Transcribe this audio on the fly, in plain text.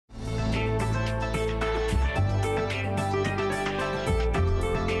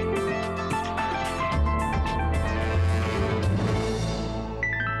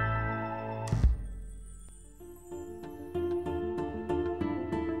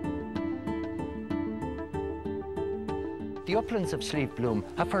The uplands of Slieve Bloom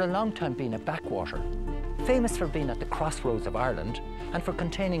have for a long time been a backwater, famous for being at the crossroads of Ireland and for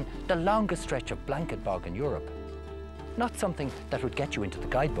containing the longest stretch of blanket bog in Europe. Not something that would get you into the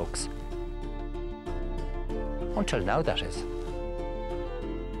guidebooks. Until now, that is.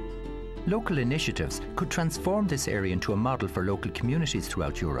 Local initiatives could transform this area into a model for local communities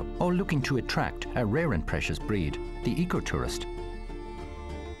throughout Europe, all looking to attract a rare and precious breed, the ecotourist.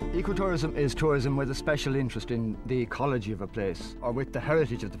 Ecotourism is tourism with a special interest in the ecology of a place, or with the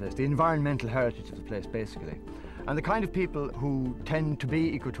heritage of the place, the environmental heritage of the place, basically. And the kind of people who tend to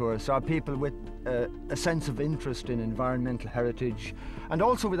be ecotourists are people with a sense of interest in environmental heritage, and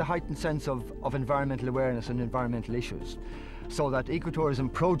also with a heightened sense of environmental awareness and environmental issues. So that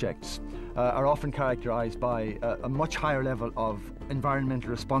ecotourism projects are often characterised by a much higher level of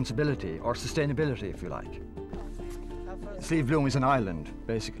environmental responsibility, or sustainability, if you like. Slieve Bloom is an island,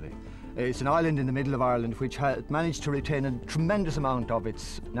 basically. It's an island in the middle of Ireland which has managed to retain a tremendous amount of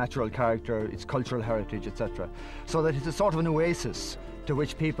its natural character, its cultural heritage, etc. So that it's a sort of an oasis to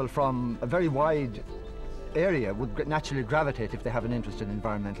which people from a very wide area would naturally gravitate if they have an interest in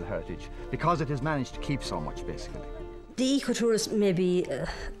environmental heritage, because it has managed to keep so much, basically. The ecotourists maybe,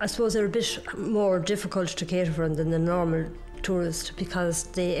 I suppose, are a bit more difficult to cater for than the normal tourist, because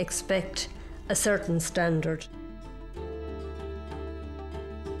they expect a certain standard.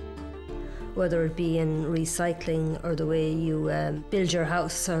 Whether it be in recycling or the way you build your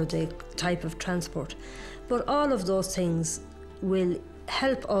house or the type of transport. But all of those things will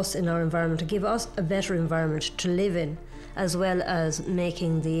help us in our environment, to give us a better environment to live in, as well as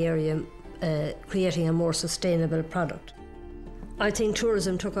making the area, creating a more sustainable product. I think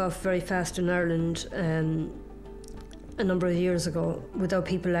tourism took off very fast in Ireland a number of years ago without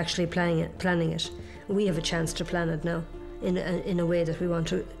people actually planning it. We have a chance to plan it now in a way that we want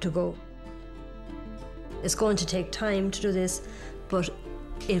to go. It's going to take time to do this, but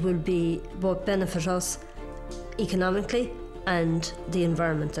it will both benefit us economically and the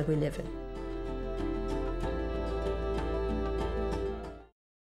environment that we live in.